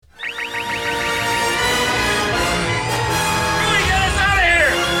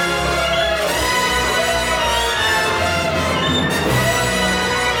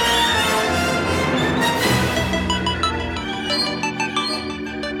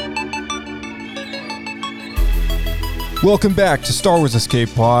Welcome back to Star Wars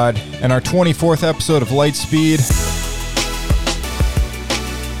Escape Pod and our 24th episode of Lightspeed.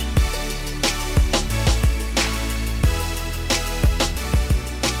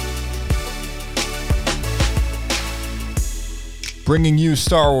 Bringing you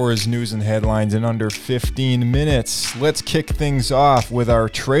Star Wars news and headlines in under 15 minutes. Let's kick things off with our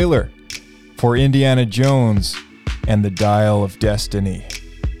trailer for Indiana Jones and the Dial of Destiny.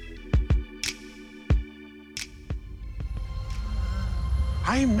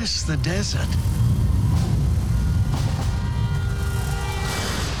 I miss the desert.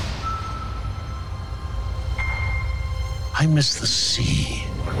 I miss the sea.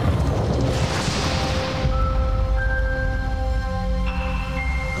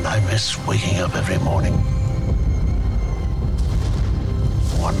 And I miss waking up every morning,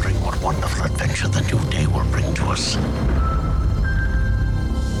 wondering what wonderful adventure the new day will bring to us.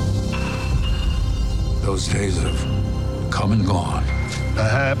 Those days have come and gone.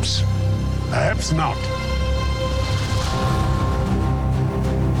 Perhaps not.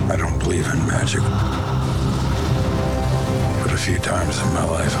 I don't believe in magic. But a few times in my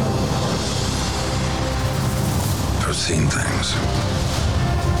life, I've seen things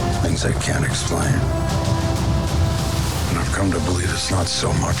I can't explain. And I've come to believe it's not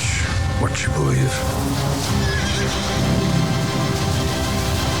so much what you believe.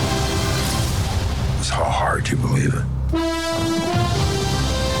 It's how hard you believe it.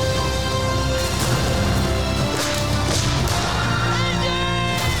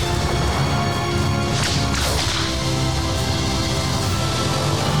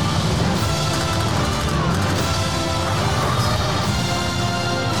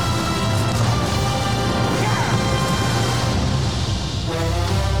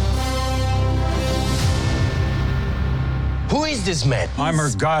 Who is this man? I'm her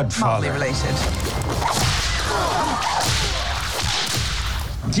godfather. Mildly related.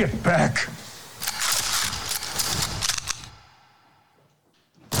 Get back!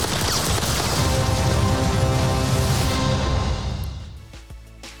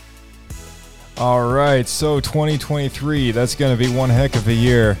 All right, so 2023, that's going to be one heck of a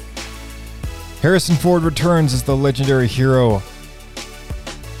year. Harrison Ford returns as the legendary hero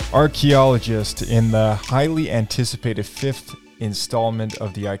archaeologist in the highly anticipated fifth installment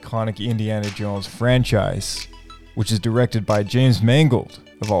of the iconic Indiana Jones franchise, which is directed by James Mangold,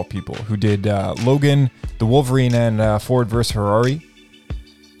 of all people, who did Logan, The Wolverine, and Ford vs. Ferrari.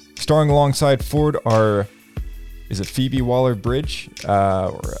 Starring alongside Ford are, is it Phoebe Waller-Bridge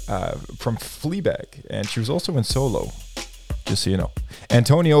from Fleabag, and she was also in Solo, just so you know.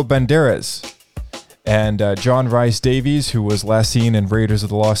 Antonio Banderas, and John Rhys Davies, who was last seen in Raiders of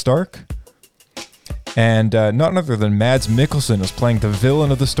the Lost Ark. And none other than Mads Mikkelsen is playing the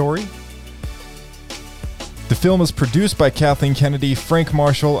villain of the story. The film is produced by Kathleen Kennedy, Frank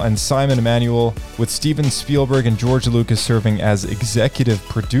Marshall, and Simon Emanuel, with Steven Spielberg and George Lucas serving as executive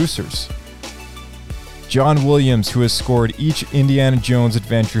producers. John Williams, who has scored each Indiana Jones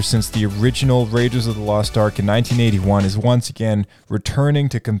adventure since the original Raiders of the Lost Ark in 1981, is once again returning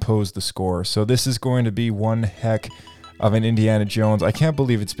to compose the score. So this is going to be one heck of an Indiana Jones. I can't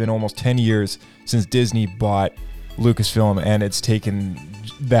believe it's been almost 10 years since Disney bought Lucasfilm, and it's taken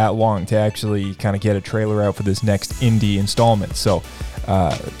that long to actually kind of get a trailer out for this next Indy installment. So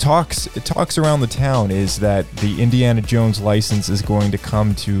talks around the town is that the Indiana Jones license is going to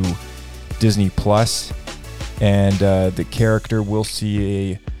come to Disney Plus, and the character will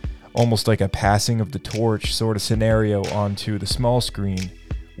see almost like a passing of the torch sort of scenario onto the small screen,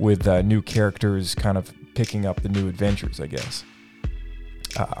 with new characters kind of picking up the new adventures, I guess.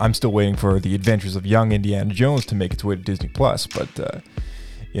 I'm still waiting for the adventures of young Indiana Jones to make its way to Disney Plus, but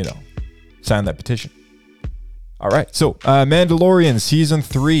sign that petition. All right, so Mandalorian Season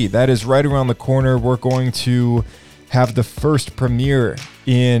 3, that is right around the corner. We're going to have the first premiere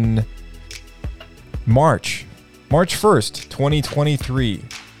in March 1st, 2023.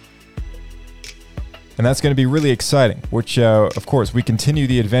 And that's going to be really exciting, which, of course, we continue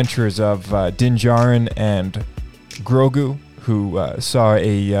the adventures of Din Djarin and Grogu, who saw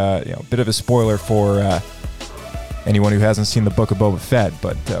a bit of a spoiler for anyone who hasn't seen the Book of Boba Fett,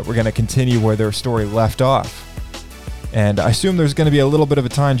 but we're going to continue where their story left off. And I assume there's going to be a little bit of a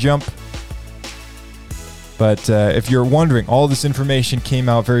time jump. But if you're wondering, all this information came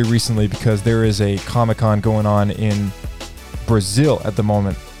out very recently because there is a Comic-Con going on in Brazil at the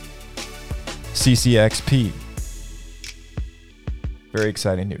moment. CCXP. Very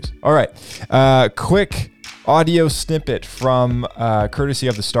exciting news. All right. Quick audio snippet from courtesy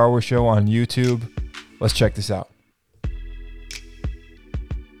of the Star Wars Show on YouTube. Let's check this out.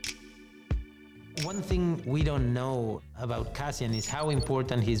 One thing we don't know about Cassian is how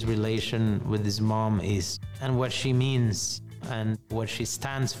important his relation with his mom is and what she means and what she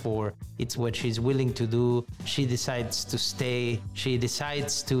stands for. It's what she's willing to do. She decides to stay. She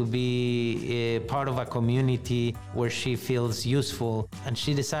decides to be a part of a community where she feels useful. And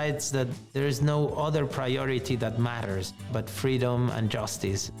she decides that there is no other priority that matters but freedom and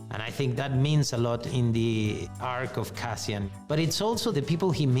justice. And I think that means a lot in the arc of Cassian. But it's also the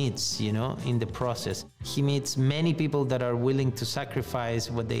people he meets, you know, in the process. He meets many people that are willing to sacrifice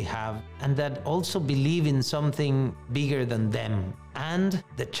what they have and that also believe in something bigger than them, and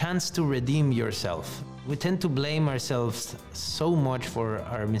the chance to redeem yourself. We tend to blame ourselves so much for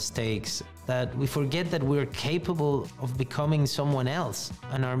our mistakes that we forget that we're capable of becoming someone else.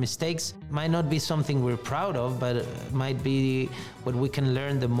 And our mistakes might not be something we're proud of, but might be what we can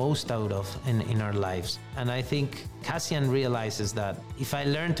learn the most out of in our lives. And I think Cassian realizes that if I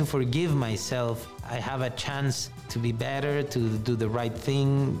learn to forgive myself, I have a chance to be better, to do the right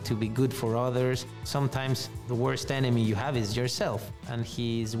thing, to be good for others. Sometimes the worst enemy you have is yourself, and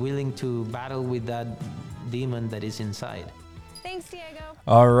he's willing to battle with that demon that is inside. Thanks, Diego.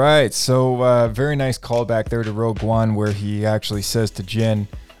 All right, so very nice callback there to Rogue One, where he actually says to Jyn,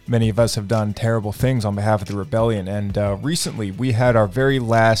 many of us have done terrible things on behalf of the rebellion. And recently we had our very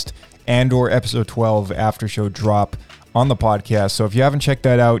last Andor episode 12 after show drop on the podcast. So if you haven't checked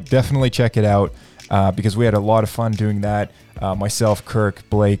that out, definitely check it out because we had a lot of fun doing that. Myself, Kirk,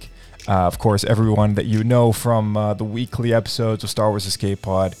 Blake, of course, everyone that you know from the weekly episodes of Star Wars Escape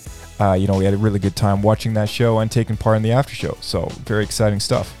Pod. We had a really good time watching that show and taking part in the after show. So very exciting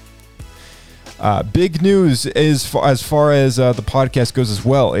stuff. Big news is as far as the podcast goes as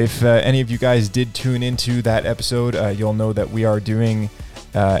well. If any of you guys did tune into that episode, you'll know that we are doing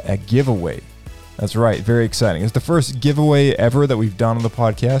a giveaway. That's right, very exciting. It's the first giveaway ever that we've done on the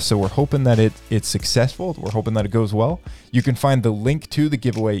podcast, so we're hoping that it's successful. We're hoping that it goes well. You can find the link to the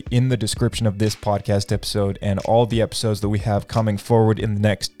giveaway in the description of this podcast episode and all the episodes that we have coming forward in the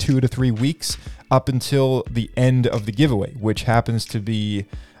next 2 to 3 weeks up until the end of the giveaway, which happens to be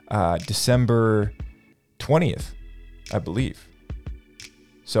December 20th, I believe.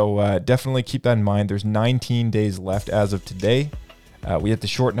 So definitely keep that in mind. There's 19 days left as of today. We had to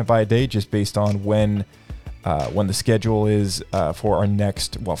shorten it by a day just based on when the schedule is for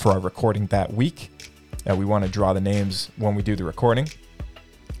our recording that week. We want to draw the names when we do the recording.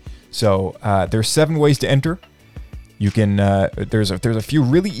 So there's 7 ways to enter. You can there's a few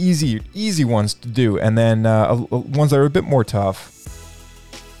really easy ones to do, and then ones that are a bit more tough.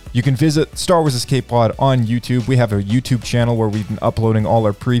 You can visit Star Wars Escape Pod on YouTube. We have a YouTube channel where we've been uploading all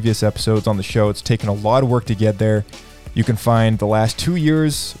our previous episodes on the show. It's taken a lot of work to get there. You can find the last 2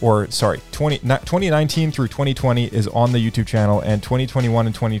 years, 2019 through 2020 is on the YouTube channel, and 2021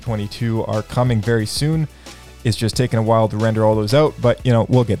 and 2022 are coming very soon. It's just taking a while to render all those out, but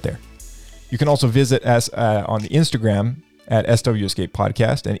we'll get there. You can also visit us on the Instagram at SW Escape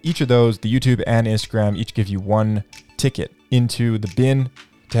Podcast, and each of those, the YouTube and Instagram, each give you 1 ticket into the bin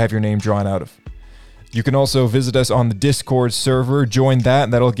to have your name drawn out of. You can also visit us on the Discord server, join that,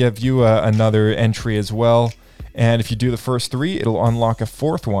 and that'll give you another entry as well. And if you do the first 3, it'll unlock a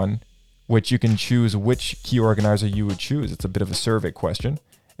 4th one, which you can choose which key organizer you would choose. It's a bit of a survey question.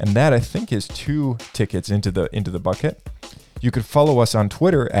 And that, I think, is 2 tickets into the bucket. You could follow us on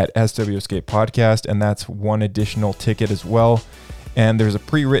Twitter at SW Escape Podcast, and that's 1 additional ticket as well. And there's a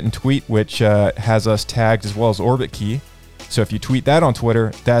pre-written tweet which has us tagged as well as Orbit Key. So if you tweet that on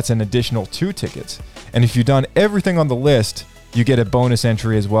Twitter, that's an additional 2 tickets. And if you've done everything on the list, you get a bonus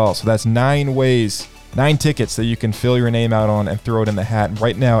entry as well. So that's 9 tickets that you can fill your name out on and throw it in the hat. And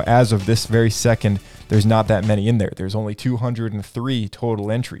right now, as of this very second, there's not that many in there. There's only 203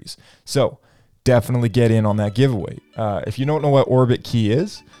 total entries. So definitely get in on that giveaway. If you don't know what Orbit Key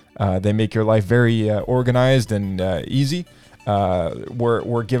is, they make your life very organized and easy.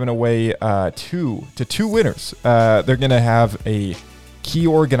 We're giving away 2 winners. They're going to have a key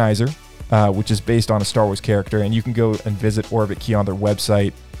organizer, which is based on a Star Wars character, and you can go and visit Orbit Key on their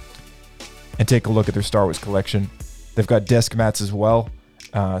website and take a look at their Star Wars collection. They've got desk mats as well.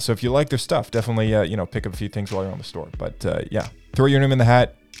 So if you like their stuff, definitely pick up a few things while you're on the store. But throw your name in the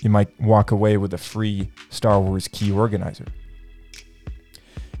hat. You might walk away with a free Star Wars key organizer.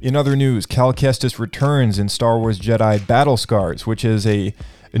 In other news, Cal Kestis returns in Star Wars Jedi Battle Scars, which is a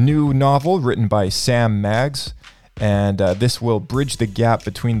new novel written by Sam Maggs. And this will bridge the gap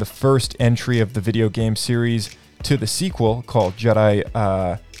between the first entry of the video game series to the sequel called Jedi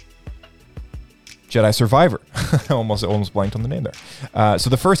Survivor. almost blanked on the name there. So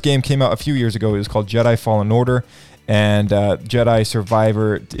the first game came out a few years ago. It was called Jedi Fallen Order, And Jedi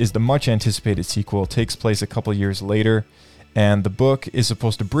Survivor is the much anticipated sequel. It takes place a couple years later, and the book is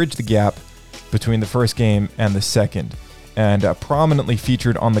supposed to bridge the gap between the first game and the second. And prominently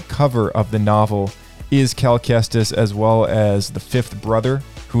featured on the cover of the novel is Cal Kestis, as well as the fifth brother,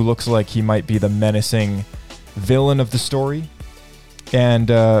 who looks like he might be the menacing villain of the story. And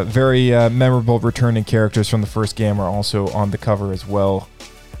very memorable returning characters from the first game are also on the cover as well.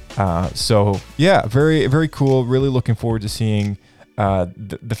 So yeah, very, very cool. Really looking forward to seeing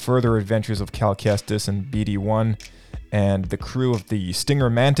the further adventures of Cal Kestis and BD-1 and the crew of the Stinger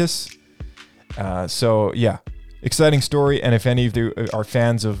Mantis. So yeah, exciting story. And if any of you are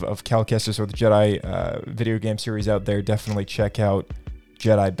fans of Cal Kestis or the Jedi video game series out there, definitely check out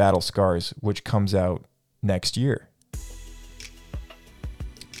Jedi Battle Scars, which comes out next year.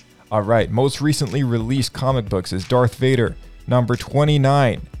 All right, most recently released comic books is Darth Vader, number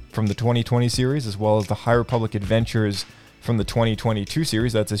 29 from the 2020 series, as well as the High Republic Adventures from the 2022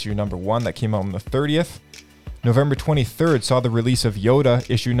 series. That's issue number 1 that came out on the 30th. November 23rd saw the release of Yoda,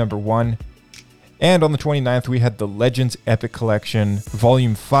 issue number 1. And on the 29th, we had the Legends Epic Collection,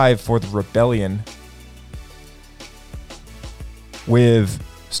 Volume 5 for the Rebellion, with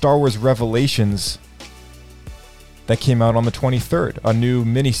Star Wars Revelations that came out on the 23rd, a new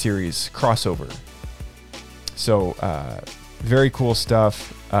miniseries crossover. So, very cool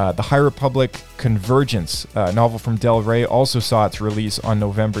stuff. The High Republic Convergence, novel from Del Rey, also saw its release on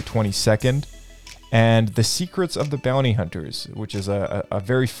November 22nd. And The Secrets of the Bounty Hunters, which is a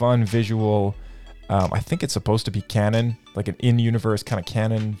very fun visual, I think it's supposed to be canon, like an in-universe kind of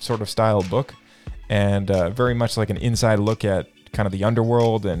canon sort of style book. And very much like an inside look at kind of the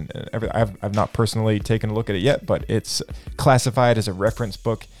underworld and everything. I've not personally taken a look at it yet, but it's classified as a reference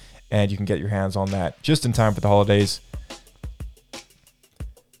book, and you can get your hands on that just in time for the holidays.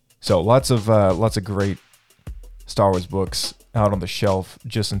 So lots of great Star Wars books out on the shelf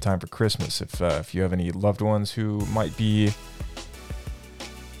just in time for Christmas. If you have any loved ones who might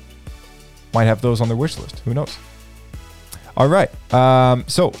have those on their wish list, who knows? All right.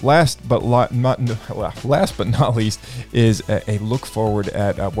 So last but not least is a look forward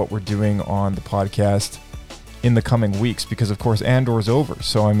at what we're doing on the podcast in the coming weeks, because of course Andor's over.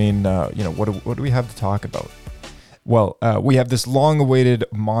 So I mean, what do we have to talk about? Well, we have this long-awaited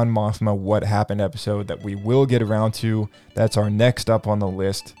Mon Mothma What Happened episode that we will get around to. That's our next up on the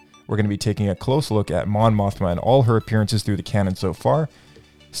list. We're going to be taking a close look at Mon Mothma and all her appearances through the canon so far,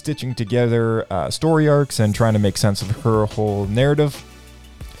 stitching together story arcs and trying to make sense of her whole narrative.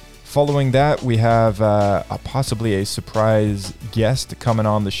 Following that, we have possibly a surprise guest coming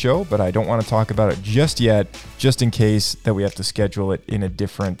on the show, but I don't want to talk about it just yet, just in case that we have to schedule it in a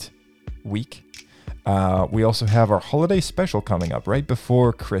different week. We also have our holiday special coming up right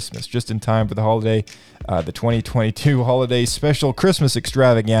before Christmas, just in time for the holiday, the 2022 holiday special Christmas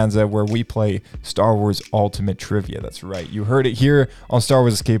extravaganza, where we play Star Wars Ultimate Trivia. That's right. You heard it here on Star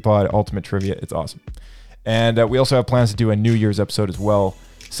Wars Escape Pod, Ultimate Trivia. It's awesome. And we also have plans to do a New Year's episode as well,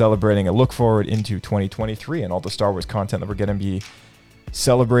 celebrating a look forward into 2023 and all the Star Wars content that we're going to be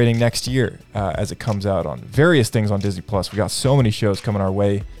celebrating next year as it comes out on various things on Disney+. We got so many shows coming our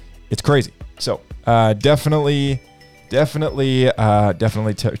way. It's crazy. So definitely check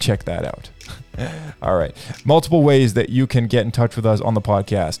that out. All right. Multiple ways that you can get in touch with us on the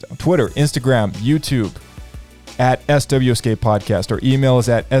podcast: Twitter, Instagram, YouTube, at SW Escape Podcast, or email us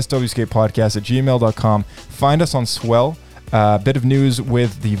at swescapepodcast@gmail.com. Find us on Swell. Bit of news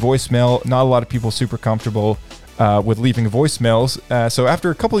with the voicemail. Not a lot of people super comfortable with leaving voicemails. So after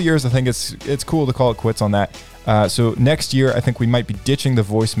a couple of years, I think it's cool to call it quits on that. So next year, I think we might be ditching the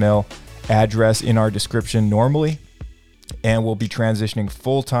voicemail address in our description normally, and we'll be transitioning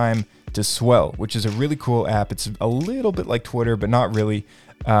full-time to Swell, which is a really cool app. It's a little bit like Twitter, but not really.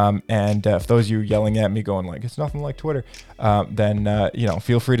 And for those of you yelling at me going like, it's nothing like Twitter, then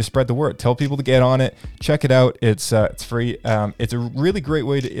feel free to spread the word. Tell people to get on it. Check it out. It's free. It's a really great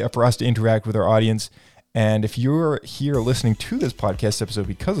way for us to interact with our audience. And if you're here listening to this podcast episode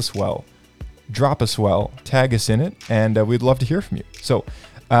because of Swell, drop a Swell, tag us in it, and we'd love to hear from you. So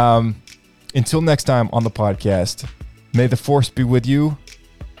until next time on the podcast, may the Force be with you,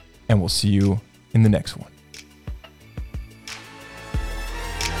 and we'll see you in the next one.